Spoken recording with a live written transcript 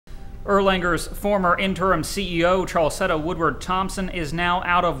Erlanger's former interim CEO, Charlesetta Woodard-Thompson, is now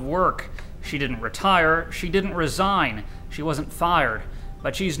out of work. She didn't retire, she didn't resign, she wasn't fired,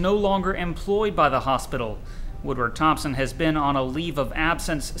 but she's no longer employed by the hospital. Woodard-Thompson has been on a leave of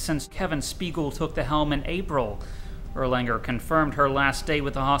absence since Kevin Spiegel took the helm in April. Erlanger confirmed her last day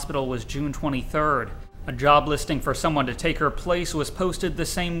with the hospital was June 23rd. A job listing for someone to take her place was posted the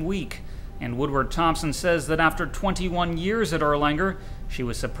same week, and Woodard-Thompson says that after 21 years at Erlanger, she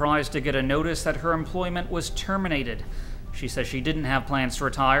was surprised to get a notice that her employment was terminated. She says she didn't have plans to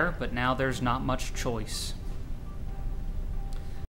retire, but now there's not much choice.